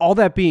all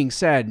that being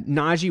said,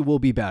 Najee will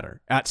be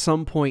better. At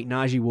some point,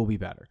 Najee will be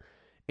better,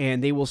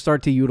 and they will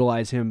start to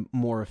utilize him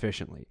more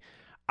efficiently.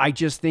 I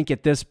just think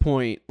at this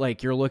point,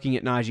 like you're looking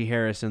at Najee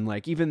Harris, and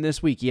like even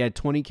this week, he had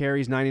 20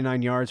 carries,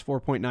 99 yards,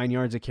 4.9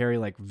 yards a carry,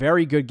 like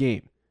very good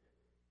game.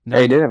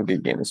 He did have a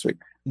good game this week.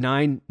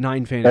 Nine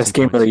fantasy best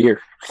game points. of the year.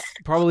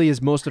 Probably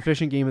his most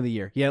efficient game of the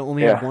year. He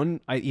only had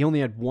one. He only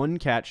had one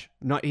catch.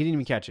 He didn't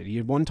even catch it. He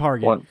had one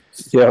target.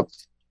 Yep.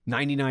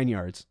 99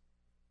 yards.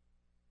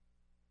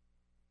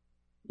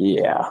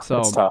 Yeah, so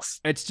it's tough.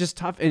 It's just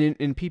tough, and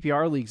in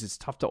PPR leagues, it's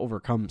tough to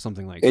overcome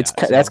something like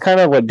that. That's kind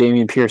of what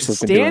Dameon Pierce has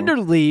been doing.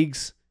 Standard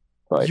leagues,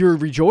 you're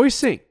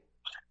rejoicing.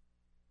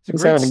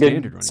 He's having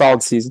a good,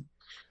 solid season.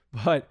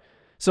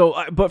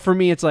 But for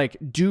me, it's like,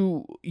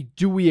 do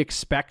we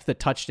expect the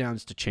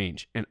touchdowns to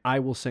change? And I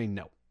will say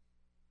no.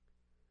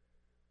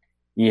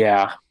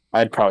 Yeah,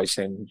 I'd probably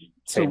say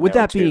so. With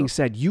that being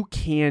said, you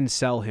can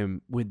sell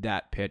him with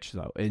that pitch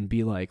though, and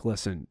be like,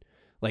 listen.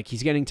 Like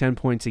he's getting 10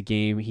 points a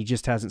game. He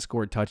just hasn't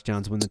scored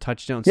touchdowns. When the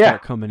touchdowns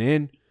start coming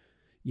in,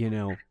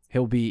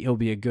 he'll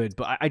be a good.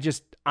 But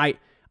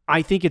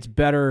I think it's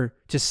better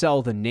to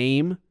sell the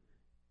name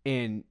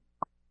and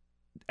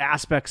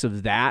aspects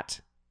of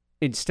that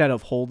instead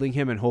of holding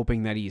him and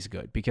hoping that he's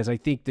good. Because I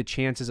think the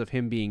chances of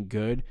him being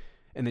good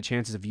and the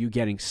chances of you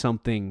getting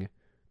something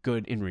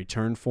good in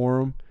return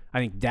for him, I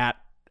think that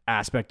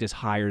aspect is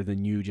higher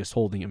than you just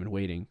holding him and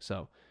waiting.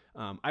 So.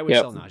 I would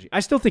sell Najee.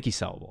 I still think he's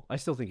sellable.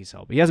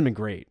 He hasn't been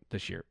great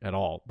this year at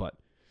all, but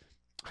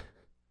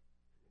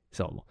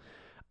sellable.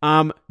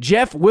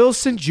 Jeff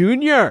Wilson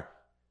Jr.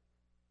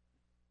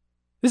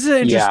 This is an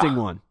interesting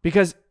one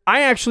because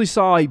I actually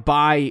saw a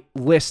buy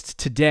list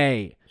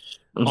today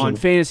on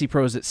Fantasy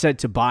Pros that said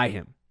to buy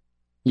him.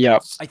 Yeah.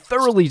 I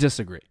thoroughly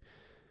disagree.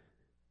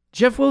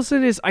 Jeff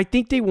Wilson I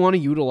think they want to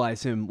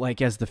utilize him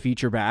like as the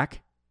feature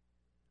back.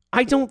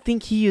 I don't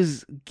think he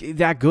is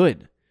that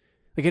good.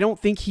 Like I don't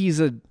think he's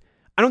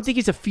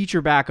a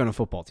feature back on a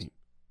football team.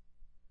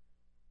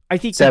 I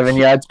think 7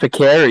 yards per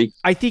carry.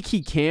 I think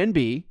he can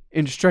be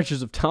in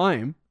stretches of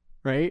time,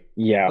 right?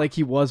 Yeah. Like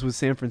he was with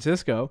San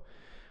Francisco.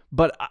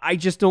 But I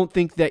just don't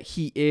think that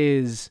he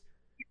is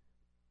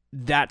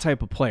that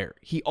type of player.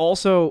 He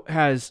also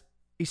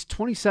he's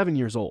 27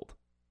 years old.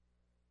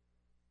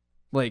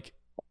 Like,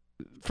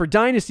 for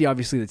Dynasty,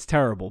 obviously that's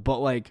terrible. But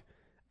like,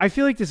 I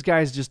feel like this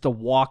guy is just a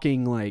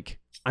walking, like,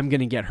 I'm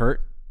going to get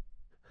hurt.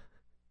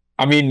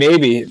 I mean,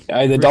 maybe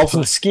the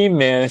Dolphins scheme,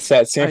 man. It's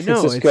that San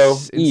Francisco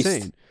it's East.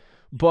 Insane.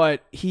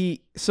 But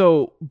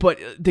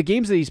the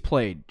games that he's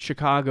played,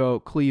 Chicago,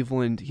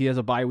 Cleveland, he has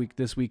a bye week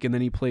this week, and then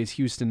he plays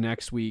Houston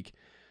next week.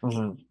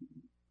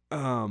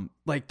 Mm-hmm.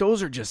 Like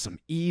those are just some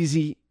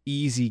easy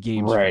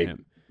games for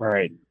him.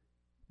 Right.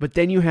 But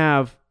then you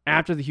have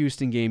after the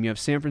Houston game, you have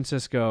San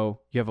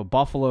Francisco, you have a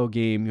Buffalo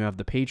game, you have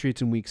the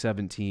Patriots in week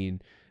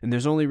 17, and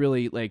there's only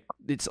really like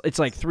it's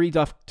like 3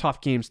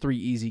 tough games, 3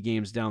 easy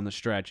games down the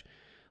stretch.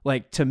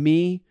 Like, to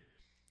me,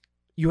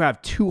 you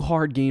have 2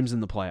 hard games in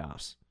the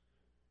playoffs,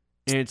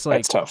 and it's like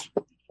That's tough.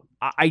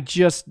 I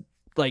just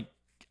like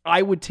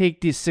I would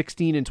take this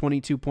 16 and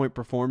 22 point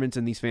performance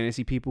and these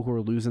fantasy people who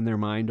are losing their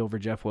mind over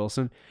Jeff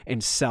Wilson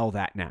and sell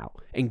that now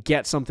and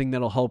get something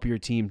that'll help your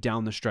team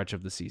down the stretch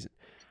of the season.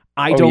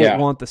 I don't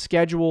want the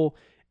schedule,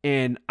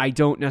 and I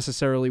don't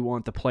necessarily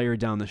want the player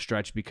down the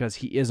stretch because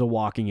he is a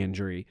walking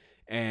injury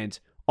and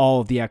all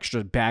of the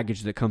extra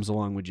baggage that comes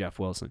along with Jeff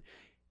Wilson.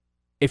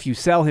 If you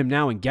sell him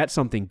now and get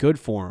something good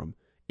for him,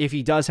 if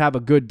he does have a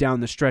good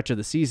down the stretch of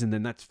the season,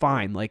 then that's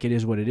fine. Like, it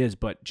is what it is,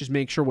 but just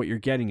make sure what you're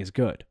getting is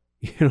good.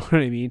 You know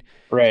what I mean?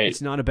 Right.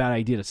 It's not a bad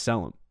idea to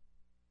sell him.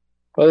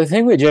 Well, the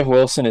thing with Jeff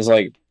Wilson is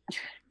like,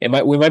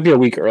 we might be a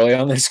week early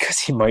on this because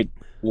he might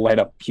light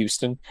up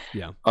Houston.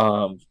 Yeah.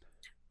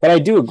 But I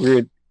do agree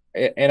with,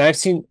 and I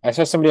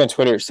saw somebody on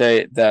Twitter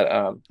say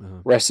that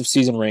rest of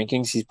season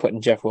rankings, he's putting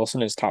Jeff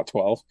Wilson as top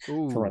 12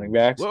 for running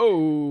backs.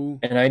 Whoa.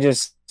 And I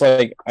just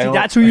like,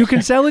 that's who you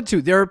can sell it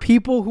to. There are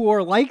people who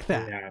are like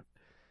that. Yeah.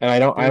 And I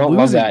don't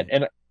love that.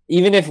 And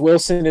even if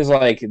Wilson is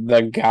like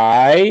the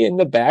guy in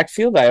the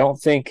backfield, I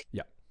don't think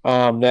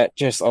that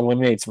just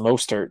eliminates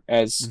Mostert,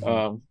 as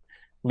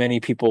many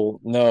people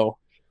know.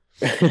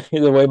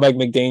 The way Mike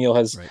McDaniel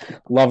has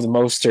loved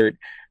Mostert,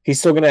 he's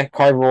still going to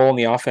carve a role in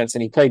the offense,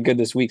 and he played good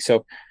this week,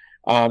 so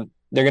they're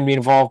going to be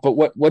involved.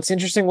 But what's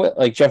interesting with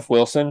like Jeff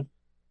Wilson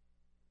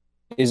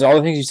is all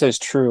the things you said is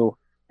true,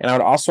 and I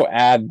would also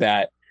add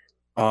that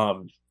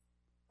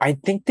I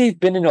think they've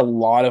been in a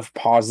lot of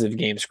positive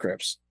game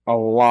scripts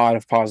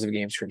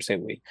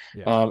lately.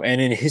 Yeah.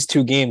 And in his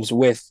 2 games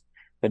with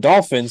the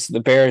Dolphins, the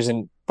Bears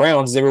and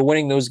Browns, they were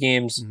winning those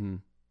games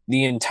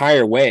the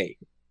entire way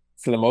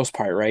for the most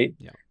part, right?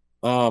 Yeah.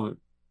 And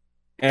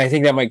I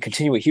think that might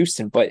continue with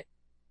Houston, but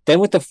then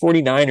with the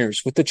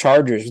 49ers, with the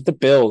Chargers, with the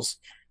Bills,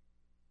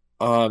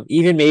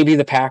 even maybe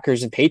the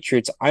Packers and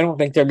Patriots, I don't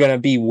think they're going to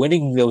be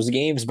winning those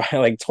games by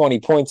like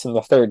 20 points in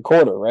the third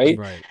quarter, right?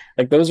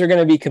 Like, those are going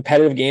to be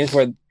competitive games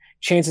where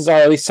chances are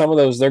at least some of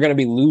those they're going to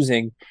be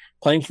losing,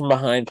 playing from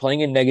behind,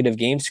 playing in negative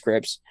game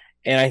scripts.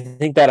 And I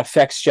think that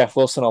affects Jeff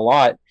Wilson a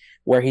lot,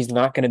 where he's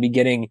not going to be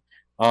getting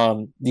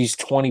these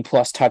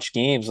 20-plus touch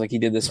games like he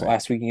did this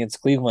last week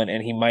against Cleveland,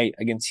 and he might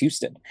against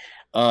Houston.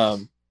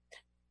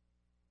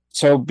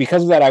 So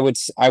because of that,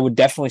 I would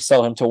definitely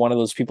sell him to one of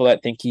those people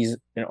that think he's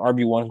an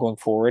RB1 going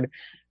forward.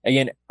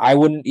 Again, I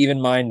wouldn't even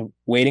mind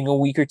waiting a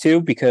week or 2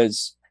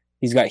 because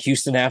he's got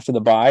Houston after the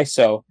bye.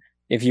 So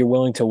if you're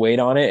willing to wait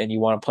on it and you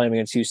want to play him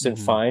against Houston,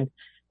 fine.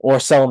 Or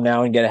sell him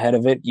now and get ahead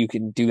of it, you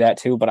can do that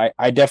too. But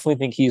I definitely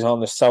think he's on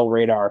the sell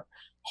radar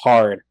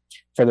hard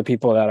for the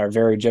people that are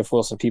very Jeff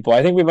Wilson people.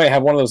 I think we might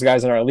have one of those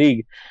guys in our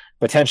league,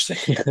 potentially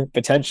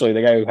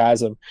the guy who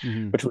has him,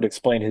 which would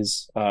explain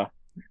his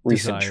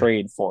recent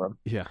trade for him.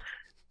 Yeah.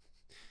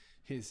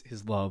 His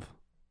love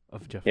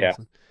of Jeff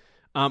Wilson.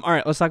 All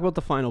right, let's talk about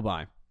the final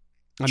buy.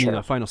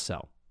 The final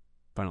sell.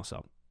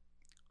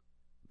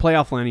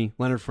 Playoff Lenny,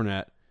 Leonard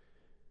Fournette.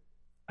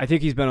 I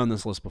think he's been on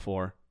this list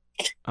before.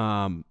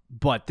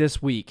 But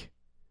this week,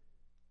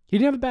 he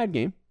didn't have a bad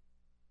game.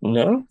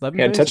 No,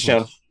 he had a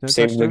touchdown.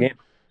 Saved the game.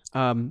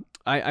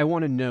 I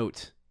want to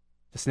note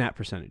the snap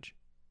percentage.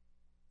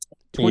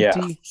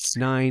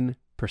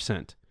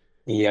 29%.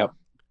 Yep.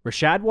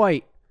 Rachaad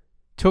White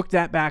took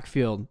that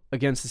backfield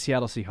against the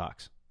Seattle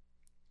Seahawks.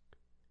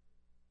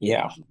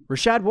 Yeah.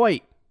 Rachaad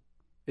White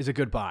is a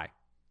good buy.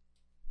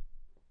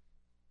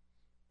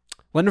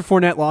 Leonard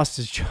Fournette lost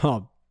his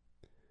job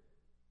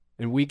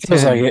in week 10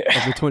 of the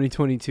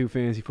 2022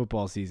 fantasy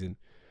football season.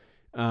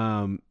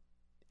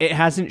 It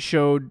hasn't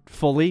showed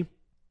fully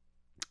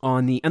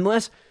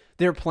unless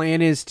their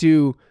plan is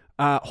to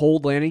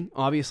hold Lanny.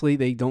 Obviously,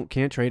 they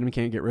can't trade him,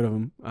 can't get rid of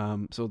him.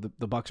 So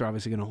the Bucs are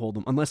obviously going to hold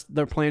him. Unless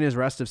their plan is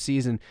rest of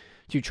season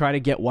to try to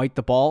get White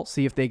the ball,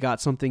 see if they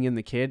got something in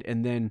the kid,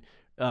 and then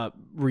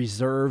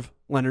reserve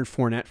Leonard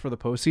Fournette for the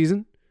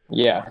postseason.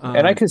 Yeah,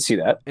 and I could see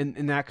that.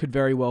 And that could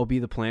very well be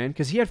the plan,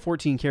 because he had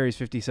 14 carries,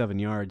 57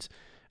 yards,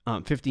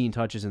 15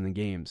 touches in the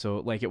game. So,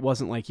 like, it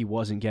wasn't like he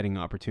wasn't getting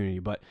opportunity.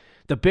 But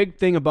the big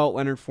thing about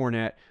Leonard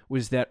Fournette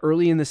was that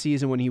early in the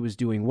season when he was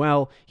doing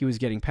well, he was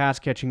getting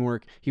pass-catching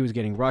work, he was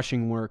getting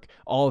rushing work.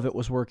 All of it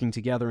was working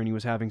together, and he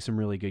was having some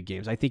really good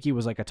games. I think he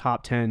was like a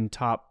top 10,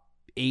 top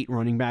 8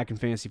 running back in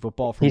fantasy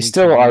football. He's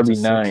still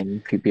RB9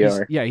 in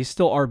PPR. He's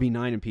still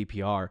RB9 in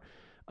PPR.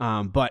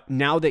 But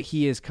now that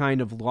he has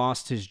kind of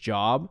lost his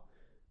job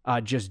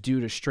just due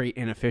to straight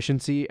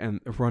inefficiency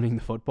and running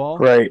the football,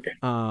 right?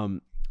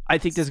 I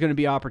think there's going to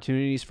be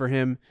opportunities for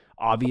him,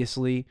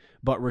 obviously,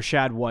 but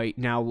Rachaad White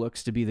now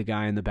looks to be the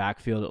guy in the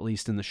backfield, at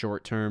least in the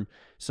short term.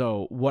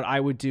 So what I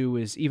would do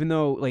is, even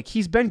though like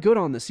he's been good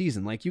on the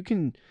season, like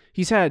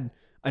he's had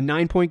a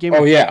 9-point game, a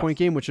 4-point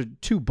game, which are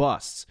 2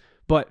 busts,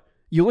 but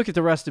you look at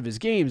the rest of his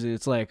games and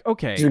it's like,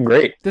 okay, he's been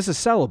great. This is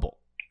sellable.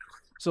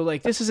 So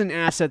like this is an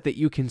asset that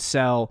you can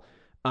sell,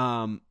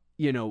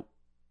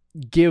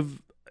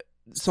 give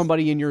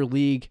somebody in your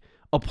league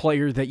a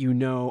player that you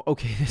know,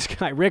 okay, this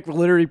guy, Rick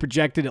literally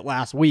projected it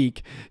last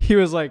week. He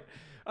was like,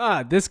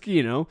 this,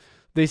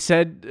 they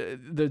said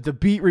the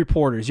beat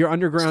reporters, your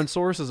underground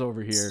sources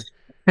over here,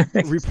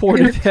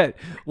 reported that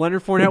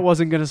Leonard Fournette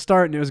wasn't going to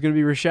start and it was going to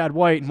be Rachaad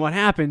White. And what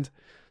happened?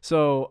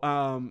 So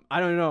I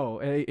don't know.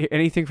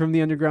 Anything from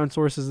the underground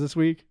sources this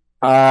week?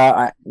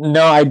 No,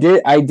 I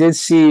did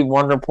see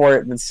one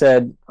report that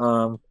said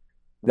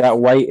that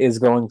White is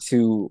going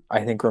to,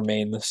 I think,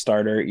 remain the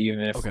starter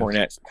even if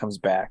Fournette comes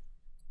back.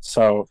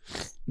 So,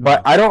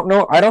 but I don't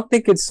know. I don't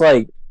think it's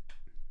like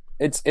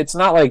it's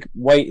not like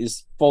White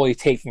is fully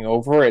taking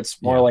over.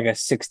 It's more like a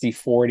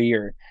 60-40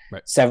 or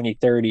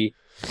 70-30.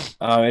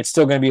 It's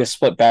still going to be a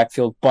split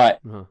backfield, but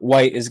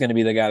White is going to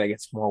be the guy that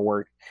gets more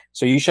work.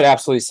 So you should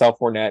absolutely sell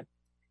Fournette.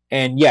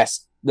 And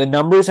yes, the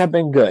numbers have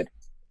been good.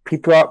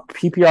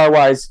 PPR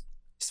wise,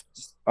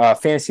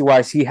 fantasy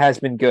wise, he has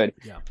been good.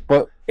 Yeah.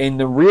 But in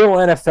the real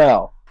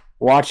NFL,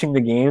 watching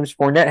the games,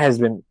 Fournette has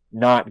been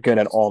not good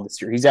at all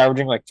this year. He's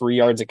averaging like 3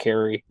 yards a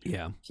carry.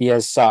 Yeah. He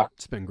has sucked.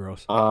 It's been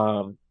gross.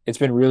 It's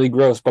been really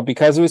gross. But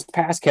because of his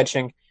pass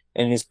catching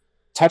and his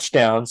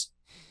touchdowns,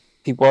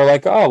 people are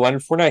like, oh,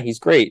 Leonard Fournette, he's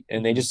great.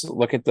 And they just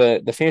look at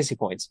the fantasy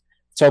points.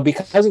 So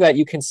because of that,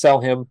 you can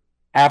sell him.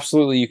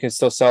 Absolutely, you can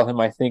still sell him,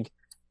 I think.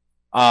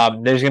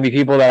 There's going to be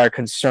people that are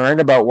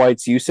concerned about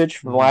White's usage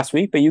from last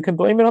week, but you can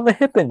blame it on the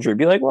hip injury.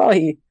 Be like, well,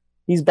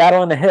 he's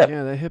battling the hip.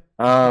 Yeah, the hip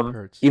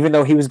hurts. Even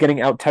though he was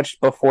getting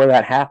out-touched before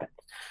that happened.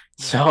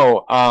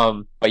 So,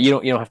 but you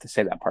don't have to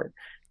say that part.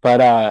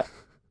 But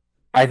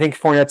I think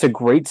Fournette's a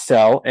great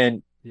sell,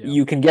 and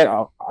you can get,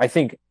 I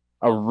think,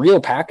 a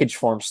real package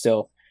for him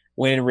still,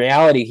 when in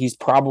reality, he's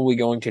probably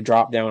going to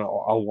drop down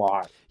a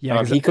lot.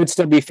 Yeah, he could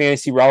still be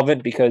fantasy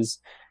relevant because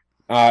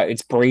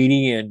it's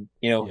Brady, and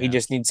he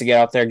just needs to get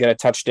out there, get a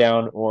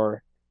touchdown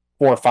or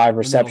 4 or 5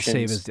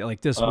 receptions.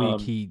 Like this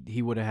week,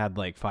 he would have had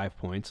like 5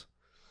 points,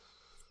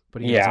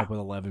 but he ends up with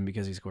 11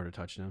 because he scored a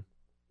touchdown.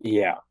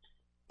 Yeah,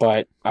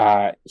 but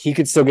he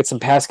could still get some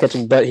pass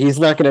catching, but he's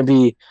not going to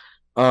be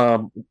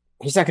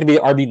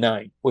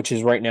RB9, which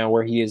is right now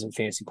where he is in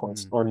fantasy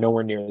points, or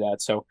nowhere near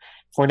that. So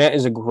Fournette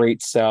is a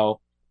great sell,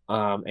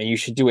 and you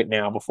should do it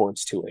now before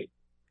it's too late.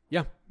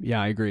 Yeah,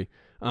 I agree.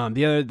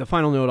 The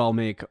final note I'll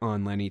make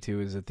on Lenny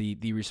too is that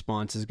the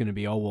response is going to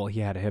be, oh well, he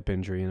had a hip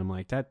injury, and I'm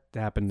like, that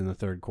happened in the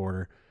third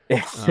quarter.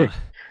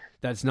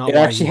 That's not. It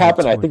actually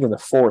happened, I think, in the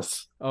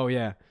fourth. Oh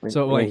yeah.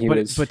 So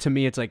but to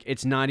me, it's like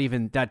it's not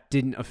even that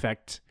didn't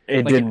affect.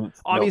 It didn't.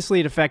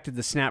 Obviously, it affected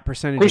the snap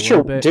percentage. Pretty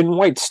sure. Didn't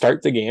White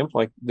start the game,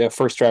 like the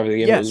first drive of the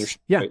game? Yes.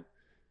 Yeah.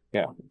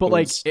 Yeah.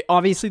 But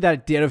obviously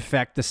that did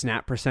affect the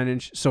snap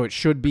percentage, so it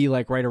should be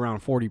like right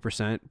around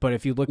 40%. But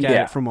if you look at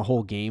it from a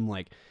whole game,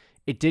 like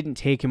it didn't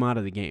take him out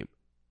of the game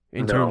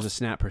in terms of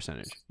snap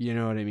percentage. You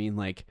know what I mean?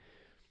 Like,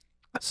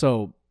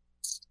 so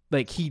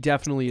like he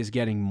definitely is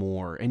getting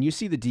more, and you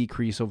see the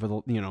decrease over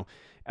the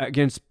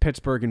against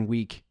Pittsburgh in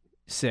week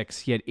 6,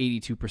 he had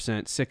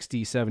 82%,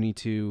 60,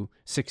 72,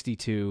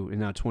 62,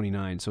 and now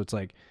 29. So it's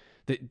like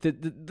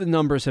the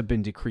numbers have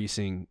been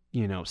decreasing,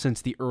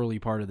 since the early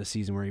part of the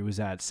season where he was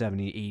at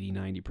 70, 80,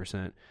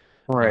 90%.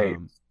 Right.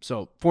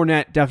 So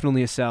Fournette,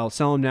 definitely a sell.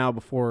 Sell him now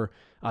before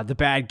the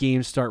bad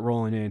games start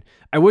rolling in.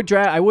 I would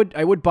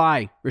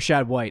buy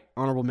Rachaad White.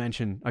 Honorable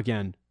mention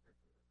again.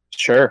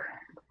 Sure.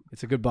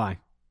 It's a good buy.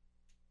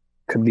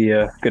 Could be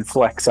a good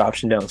flex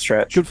option down the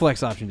stretch. Good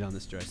flex option down the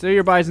stretch. There are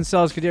your buys and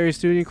sells.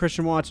 Kadarius Toney,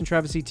 Christian Watson,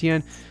 Travis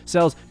Etienne.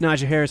 Sells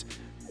Najee Harris,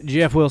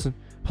 Jeff Wilson.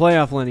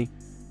 Playoff Lenny.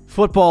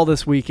 Football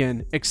this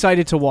weekend.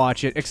 Excited to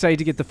watch it. Excited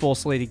to get the full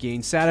slate of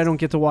games. Sad I don't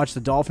get to watch the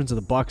Dolphins or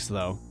the Bucks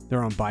though.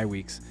 They're on bye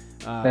weeks.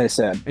 That is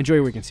sad. Enjoy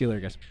your weekend. See you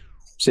later, guys.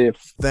 See you.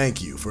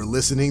 Thank you for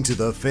listening to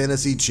the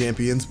Fantasy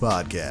Champions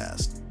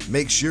Podcast.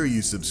 Make sure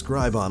you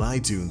subscribe on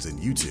iTunes and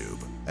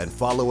YouTube, and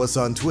follow us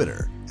on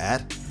Twitter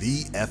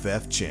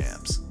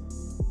 @TheFFChamps.